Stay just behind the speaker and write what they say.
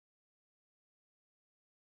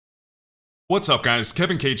What's up guys,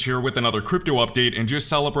 KEVINCAGE here with another crypto update and just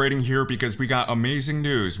celebrating here because we got amazing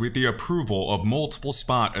news with the approval of multiple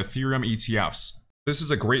spot Ethereum ETFs. This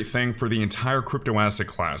is a great thing for the entire crypto asset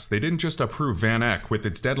class. They didn't just approve Van Eck with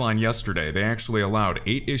its deadline yesterday, they actually allowed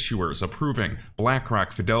 8 issuers approving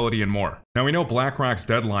BlackRock, Fidelity, and more. Now we know BlackRock's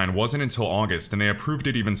deadline wasn't until August and they approved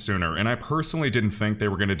it even sooner, and I personally didn't think they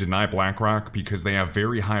were going to deny BlackRock because they have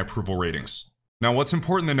very high approval ratings. Now what's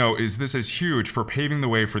important to note is this is huge for paving the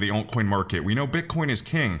way for the altcoin market. We know Bitcoin is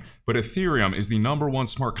king, but Ethereum is the #1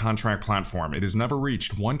 smart contract platform. It has never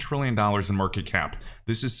reached $1 trillion in market cap.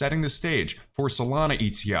 This is setting the stage for Solana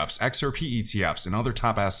ETFs, XRP ETFs, and other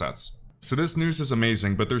top assets. So this news is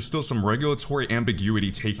amazing, but there's still some regulatory ambiguity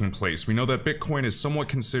taking place. We know that Bitcoin is somewhat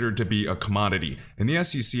considered to be a commodity, and the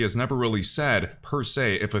SEC has never really said, per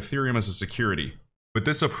se, if Ethereum is a security. But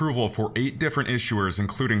this approval for 8 different issuers,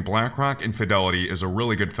 including BlackRock and Fidelity, is a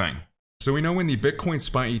really good thing. So we know when the Bitcoin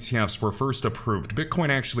spot ETFs were first approved, Bitcoin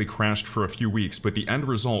actually crashed for a few weeks, but the end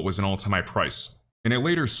result was an all-time high price. And it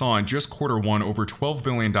later saw in just Q1 over $12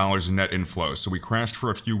 billion in net inflows, so we crashed for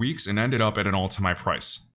a few weeks and ended up at an all-time high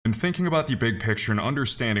price. And thinking about the big picture and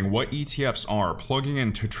understanding what ETFs are plugging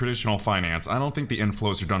into traditional finance, I don't think the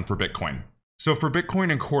inflows are done for Bitcoin. So for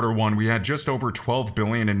Bitcoin in Q1, we had just over 12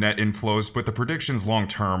 billion in net inflows, but the predictions long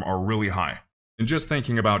term are really high. And just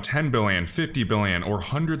thinking about 10 billion, 50 billion, or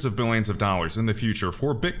hundreds of billions of dollars in the future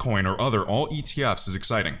for Bitcoin or other alt ETFs is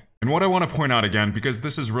exciting. And what I want to point out again, because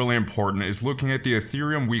this is really important, is looking at the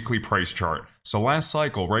Ethereum weekly price chart. So last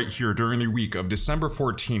cycle, right here during the week of December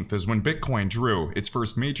 14th is when Bitcoin drew its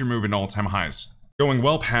first major move in all-time highs, going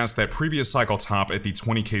well past that previous cycle top at the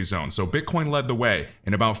 20k zone. So Bitcoin led the way,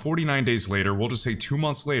 and about 49 days later, we'll just say 2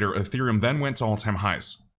 months later, Ethereum then went to all-time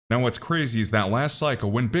highs. Now what's crazy is that last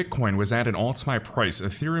cycle, when Bitcoin was at an all-time high price,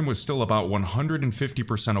 Ethereum was still about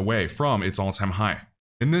 150% away from its all-time high.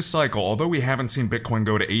 In this cycle, although we haven't seen Bitcoin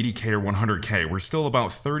go to 80k or 100k, we're still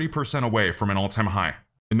about 30% away from an all-time high.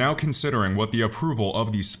 And now considering what the approval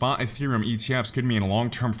of the spot Ethereum ETFs could mean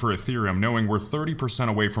long-term for Ethereum, knowing we're 30%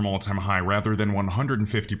 away from all-time high rather than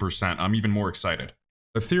 150%, I'm even more excited.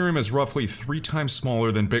 Ethereum is roughly 3 times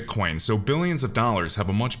smaller than Bitcoin, so billions of dollars have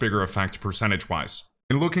a much bigger effect percentage-wise.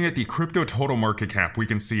 And looking at the crypto total market cap, we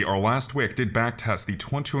can see our last wick did backtest the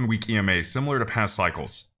 21-week EMA similar to past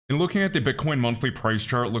cycles. And looking at the Bitcoin monthly price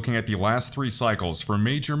chart, looking at the last 3 cycles for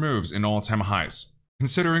major moves in all-time highs.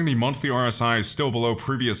 Considering the monthly RSI is still below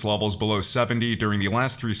previous levels, below 70, during the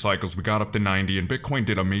last 3 cycles we got up to 90 and Bitcoin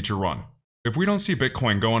did a major run. If we don't see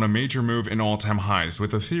Bitcoin go on a major move in all-time highs,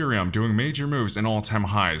 with Ethereum doing major moves in all-time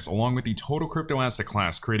highs, along with the total crypto asset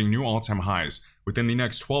class creating new all-time highs, within the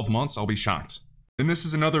next 12 months, I'll be shocked. And this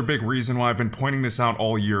is another big reason why I've been pointing this out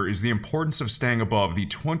all year, is the importance of staying above the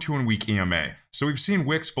 21-week EMA. So we've seen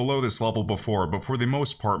wicks below this level before, but for the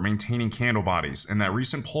most part maintaining candle bodies, and that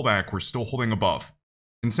recent pullback we're still holding above.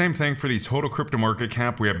 And same thing for the total crypto market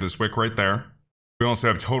cap, we have this wick right there. We also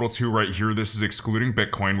have total 2 right here, this is excluding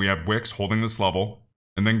Bitcoin, we have wicks holding this level.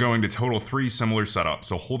 And then going to total 3, similar setup,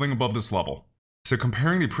 so holding above this level. So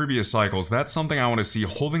comparing the previous cycles, that's something I want to see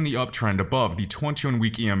holding the uptrend above the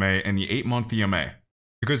 21-week EMA and the 8-month EMA.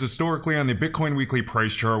 Because historically on the Bitcoin weekly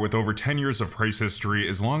price chart with over 10 years of price history,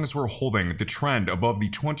 as long as we're holding the trend above the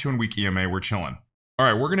 21-week EMA, we're chilling.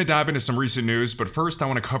 Alright, we're going to dive into some recent news, but first I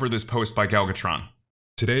want to cover this post by Galgatron.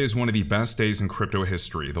 Today is one of the best days in crypto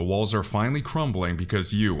history. The walls are finally crumbling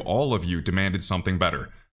because you, all of you, demanded something better.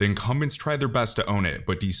 The incumbents tried their best to own it,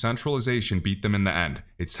 but decentralization beat them in the end.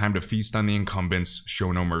 It's time to feast on the incumbents,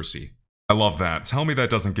 show no mercy. I love that. Tell me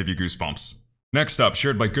that doesn't give you goosebumps. Next up,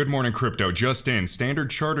 shared by Good Morning Crypto, just in,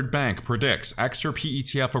 Standard Chartered Bank predicts XRP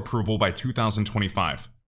ETF approval by 2025.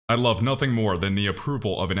 I'd love nothing more than the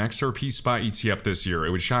approval of an XRP spot ETF this year. It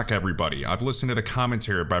would shock everybody. I've listened to the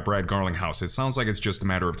commentary by Brad Garlinghouse. It sounds like it's just a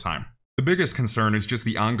matter of time. The biggest concern is just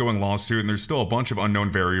the ongoing lawsuit, and there's still a bunch of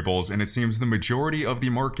unknown variables, and it seems the majority of the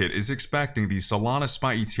market is expecting the Solana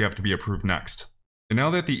spot ETF to be approved next. And now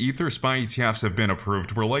that the Ether spot ETFs have been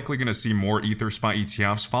approved, we're likely going to see more Ether spot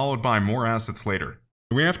ETFs followed by more assets later.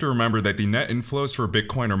 We have to remember that the net inflows for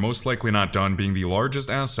Bitcoin are most likely not done, being the largest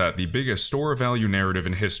asset, the biggest store of value narrative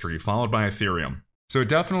in history, followed by Ethereum. So it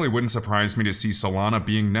definitely wouldn't surprise me to see Solana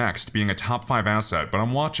being next, being a top 5 asset, but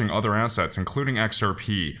I'm watching other assets including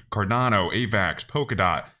XRP, Cardano, AVAX,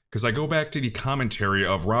 Polkadot, because I go back to the commentary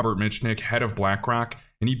of Robert Mitchnick, head of BlackRock,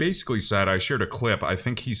 and he basically said, I shared a clip, I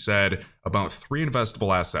think he said about 3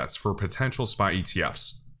 investable assets for potential spot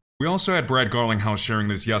ETFs. We also had Brad Garlinghouse sharing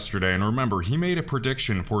this yesterday, and remember, he made a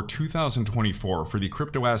prediction for 2024 for the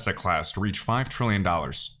crypto asset class to reach $5 trillion.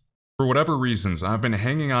 For whatever reasons, I've been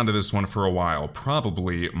hanging on to this one for a while,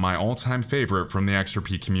 probably my all-time favorite from the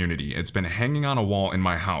XRP community. It's been hanging on a wall in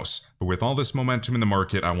my house, but with all this momentum in the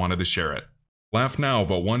market, I wanted to share it. Laugh now,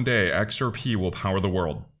 but one day XRP will power the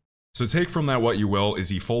world. So take from that what you will. Is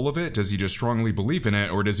he full of it? Does he just strongly believe in it,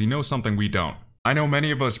 or does he know something we don't? I know many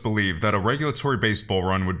of us believe that a regulatory-based bull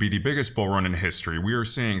run would be the biggest bull run in history. We are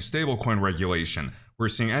seeing stablecoin regulation, we're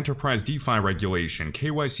seeing enterprise DeFi regulation,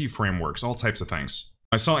 KYC frameworks, all types of things.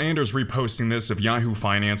 I saw Anders reposting this of Yahoo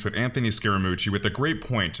Finance with Anthony Scaramucci with the great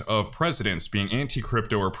point of presidents being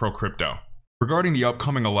anti-crypto or pro-crypto. Regarding the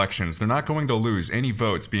upcoming elections, they're not going to lose any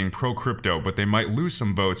votes being pro-crypto, but they might lose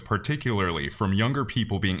some votes, particularly from younger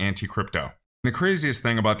people being anti-crypto. The craziest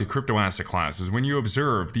thing about the crypto asset class is when you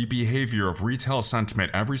observe the behavior of retail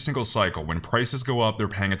sentiment every single cycle, when prices go up, they're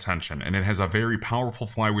paying attention, and it has a very powerful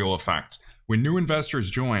flywheel effect. When new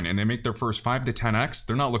investors join and they make their first 5 to 10x,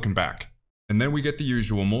 they're not looking back. And then we get the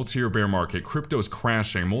usual multi-year bear market, crypto's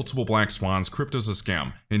crashing, multiple black swans, crypto's a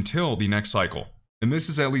scam, until the next cycle. And this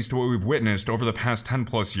is at least what we've witnessed over the past 10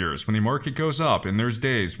 plus years. When the market goes up and there's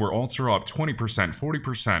days where alts are up 20%,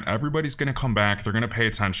 40%, everybody's going to come back, they're going to pay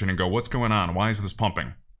attention and go, what's going on? Why is this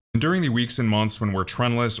pumping? And during the weeks and months when we're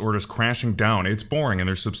trendless or just crashing down, it's boring and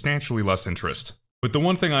there's substantially less interest. But the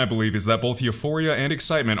one thing I believe is that both euphoria and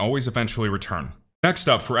excitement always eventually return. Next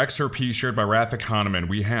up, for XRP shared by Wrath Economan,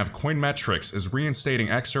 we have Coinmetrics is reinstating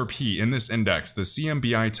XRP in this index, the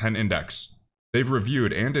CMBI 10 index. They've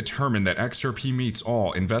reviewed and determined that XRP meets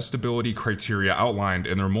all investability criteria outlined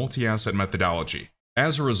in their multi-asset methodology.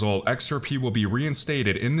 As a result, XRP will be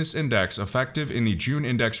reinstated in this index effective in the June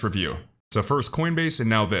index review. So first Coinbase and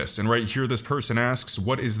now this, and right here this person asks,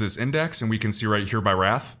 what is this index? And we can see right here by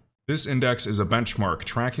Wrath. This index is a benchmark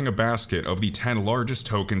tracking a basket of the 10 largest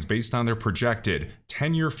tokens based on their projected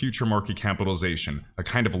 10-year future market capitalization, a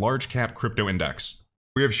kind of large cap crypto index.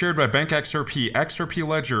 We have shared by Bank XRP, XRP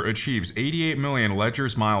Ledger achieves 88 million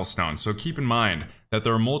ledgers milestone, so keep in mind that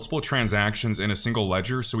there are multiple transactions in a single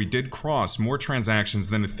ledger, so we did cross more transactions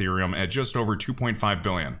than Ethereum at just over 2.5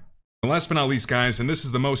 billion. And last but not least guys, and this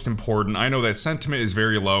is the most important, I know that sentiment is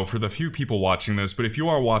very low for the few people watching this, but if you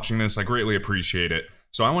are watching this, I greatly appreciate it.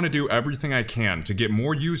 So I want to do everything I can to get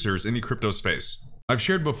more users in the crypto space. I've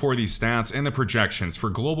shared before these stats and the projections for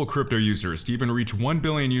global crypto users to even reach 1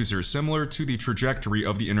 billion users, similar to the trajectory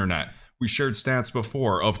of the internet. We shared stats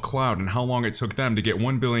before of cloud and how long it took them to get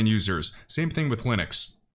 1 billion users. Same thing with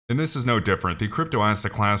Linux. And this is no different. The crypto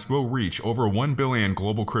asset class will reach over 1 billion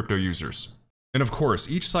global crypto users. And of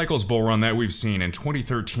course, each cycle's bull run that we've seen in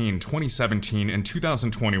 2013, 2017, and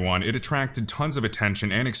 2021, it attracted tons of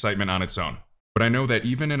attention and excitement on its own. But I know that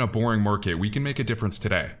even in a boring market, we can make a difference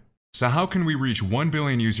today. So how can we reach 1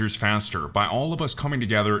 billion users faster? By all of us coming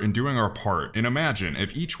together and doing our part. And imagine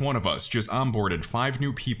if each one of us just onboarded 5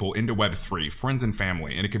 new people into Web3, friends and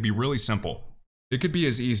family, and it could be really simple. It could be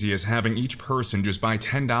as easy as having each person just buy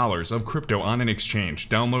 $10 of crypto on an exchange,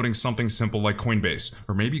 downloading something simple like Coinbase,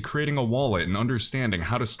 or maybe creating a wallet and understanding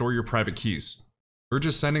how to store your private keys. Or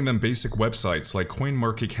just sending them basic websites like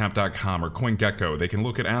coinmarketcap.com or CoinGecko. They can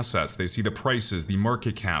look at assets, they see the prices, the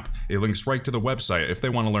market cap. It links right to the website if they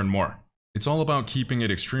want to learn more. It's all about keeping it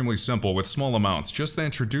extremely simple with small amounts, just to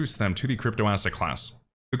introduce them to the crypto asset class.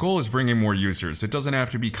 The goal is bringing more users. It doesn't have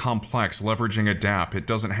to be complex, leveraging a dApp. It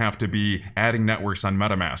doesn't have to be adding networks on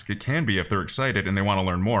MetaMask. It can be if they're excited and they want to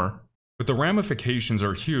learn more. But the ramifications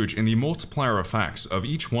are huge, and the multiplier effects of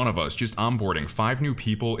each one of us just onboarding 5 new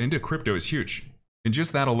people into crypto is huge. And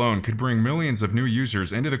just that alone could bring millions of new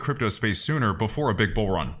users into the crypto space sooner before a big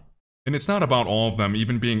bull run. And it's not about all of them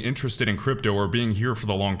even being interested in crypto or being here for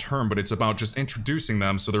the long term, but it's about just introducing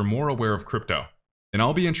them so they're more aware of crypto. And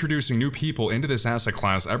I'll be introducing new people into this asset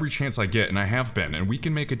class every chance I get, and I have been, and we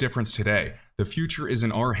can make a difference today. The future is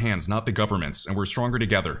in our hands, not the government's, and we're stronger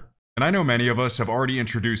together. And I know many of us have already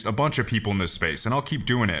introduced a bunch of people in this space, and I'll keep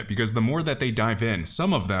doing it because the more that they dive in,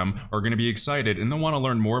 some of them are going to be excited and they'll want to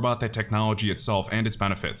learn more about the technology itself and its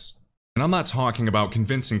benefits. And I'm not talking about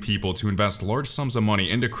convincing people to invest large sums of money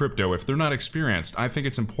into crypto if they're not experienced. I think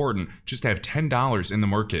it's important just to have $10 in the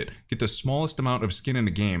market, get the smallest amount of skin in the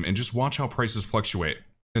game, and just watch how prices fluctuate.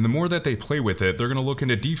 And the more that they play with it, they're going to look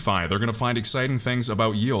into DeFi, they're going to find exciting things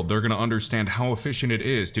about yield, they're going to understand how efficient it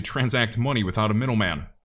is to transact money without a middleman.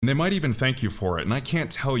 And they might even thank you for it, and I can't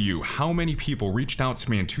tell you how many people reached out to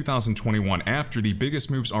me in 2021 after the biggest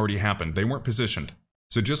moves already happened. They weren't positioned.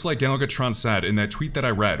 So just like Algorand said in that tweet that I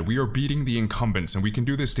read, we are beating the incumbents and we can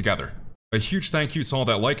do this together. A huge thank you to all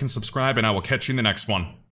that like and subscribe, and I will catch you in the next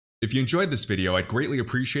one. If you enjoyed this video, I'd greatly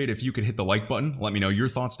appreciate if you could hit the like button, let me know your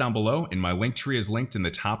thoughts down below, and my link tree is linked in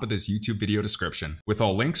the top of this YouTube video description, with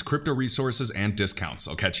all links, crypto resources, and discounts.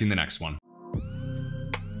 I'll catch you in the next one.